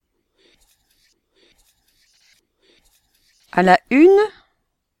À la une,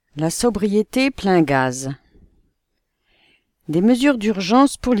 la sobriété plein gaz. Des mesures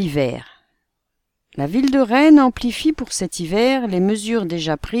d'urgence pour l'hiver. La ville de Rennes amplifie pour cet hiver les mesures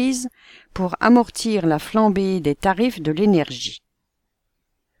déjà prises pour amortir la flambée des tarifs de l'énergie.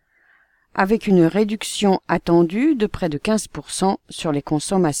 Avec une réduction attendue de près de 15% sur les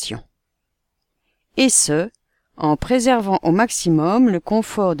consommations. Et ce, en préservant au maximum le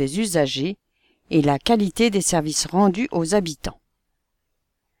confort des usagers et la qualité des services rendus aux habitants.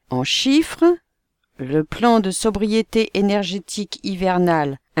 En chiffres, le plan de sobriété énergétique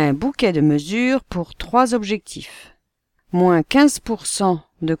hivernale a un bouquet de mesures pour 3 objectifs. Moins 15%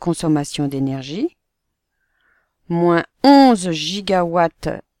 de consommation d'énergie, moins 11 gigawatts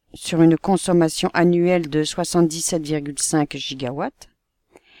sur une consommation annuelle de 77,5 gigawatts,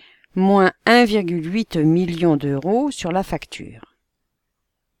 moins 1,8 million d'euros sur la facture.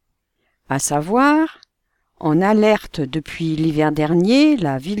 À savoir, en alerte depuis l'hiver dernier,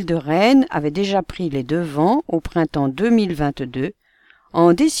 la ville de Rennes avait déjà pris les devants au printemps 2022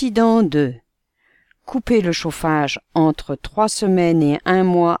 en décidant de couper le chauffage entre 3 semaines et 1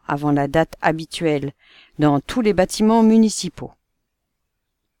 mois avant la date habituelle dans tous les bâtiments municipaux.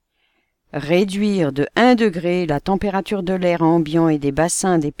 Réduire de 1 degré la température de l'air ambiant et des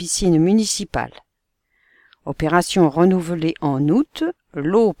bassins des piscines municipales. Opération renouvelée en août,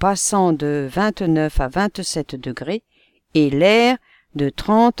 l'eau passant de 29 à 27 degrés et l'air de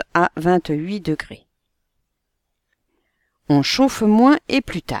 30 à 28 degrés. On chauffe moins et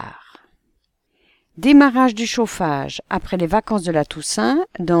plus tard. Démarrage du chauffage après les vacances de la Toussaint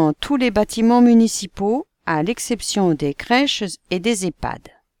dans tous les bâtiments municipaux, à l'exception des crèches et des EHPAD.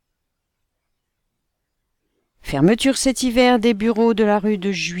 Fermeture cet hiver des bureaux de la rue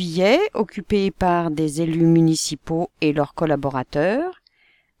de Juillet, occupés par des élus municipaux et leurs collaborateurs,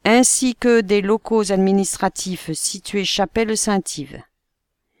 ainsi que des locaux administratifs situés Chapelle Saint-Yves.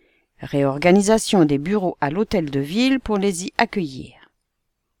 Réorganisation des bureaux à l'hôtel de ville pour les y accueillir.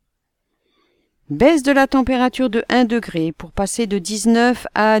 Baisse de la température de 1 degré pour passer de 19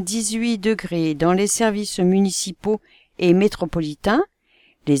 à 18 degrés dans les services municipaux et métropolitains,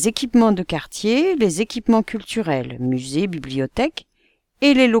 les équipements de quartier, les équipements culturels, musées, bibliothèques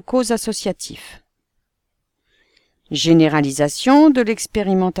et les locaux associatifs. Généralisation de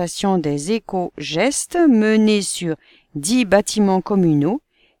l'expérimentation des éco-gestes menée sur 10 bâtiments communaux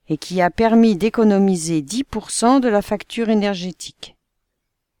et qui a permis d'économiser 10% de la facture énergétique.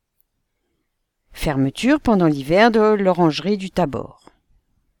 Fermeture pendant l'hiver de l'orangerie du Tabor.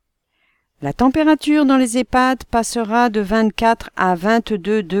 La température dans les EHPAD passera de 24 à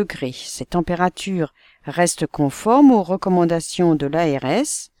 22 degrés. Ces températures restent conformes aux recommandations de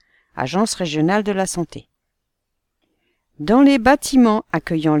l'ARS, Agence régionale de la santé. Dans les bâtiments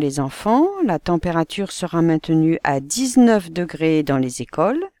accueillant les enfants, la température sera maintenue à 19 degrés dans les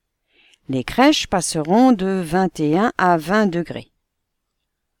écoles. Les crèches passeront de 21 à 20 degrés.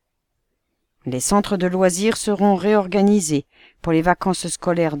 Les centres de loisirs seront réorganisés pour les vacances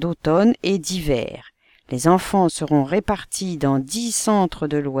scolaires d'automne et d'hiver. Les enfants seront répartis dans 10 centres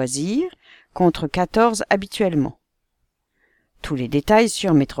de loisirs contre 14 habituellement. Tous les détails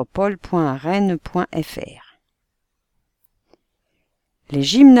sur métropole.rennes.fr. Les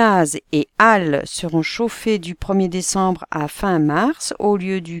gymnases et halles seront chauffés du 1er décembre à fin mars au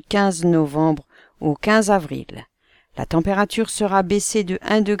lieu du 15 novembre au 15 avril. La température sera baissée de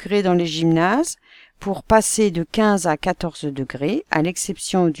 1 degré dans les gymnases pour passer de 15 à 14 degrés, à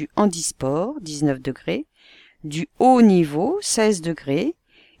l'exception du handisport, 19 degrés, du haut niveau, 16 degrés,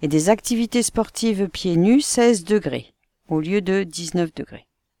 et des activités sportives pieds nus, 16 degrés, au lieu de 19 degrés.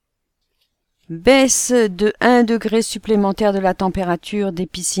 Baisse de 1 degré supplémentaire de la température des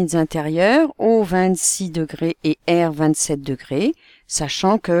piscines intérieures, eau 26 degrés et air 27 degrés,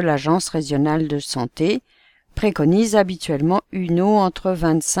 sachant que l'Agence régionale de santé préconise habituellement une eau entre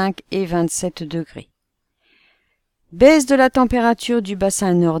 25 et 27 degrés. Baisse de la température du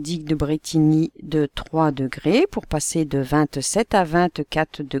bassin nordique de Brétigny de 3 degrés pour passer de 27 à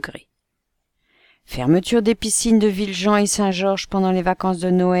 24 degrés. Fermeture des piscines de Ville et Saint-Georges pendant les vacances de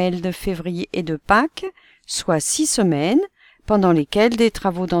Noël, de février et de Pâques, soit 6 semaines, pendant lesquelles des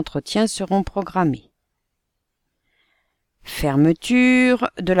travaux d'entretien seront programmés. Fermeture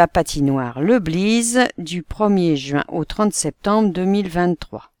de la patinoire Le Blise du 1er juin au 30 septembre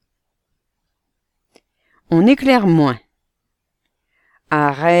 2023. On éclaire moins.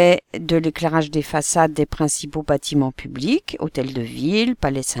 Arrêt de l'éclairage des façades des principaux bâtiments publics, hôtel de ville,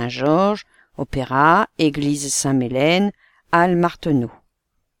 palais Saint-Georges, opéra, église Saint-Mélène, halle Marteneau.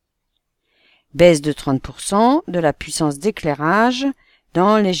 Baisse de 30% de la puissance d'éclairage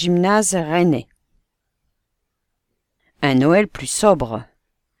dans les gymnases rennais. Un Noël plus sobre.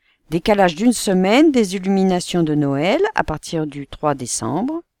 Décalage d'une semaine des illuminations de Noël à partir du 3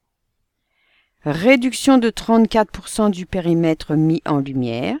 décembre. Réduction de 34% du périmètre mis en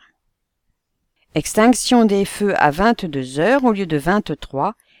lumière. Extinction des feux à 22 heures au lieu de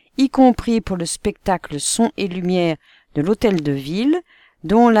 23, y compris pour le spectacle son et lumière de l'hôtel de ville,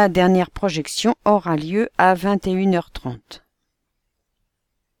 dont la dernière projection aura lieu à 21h30.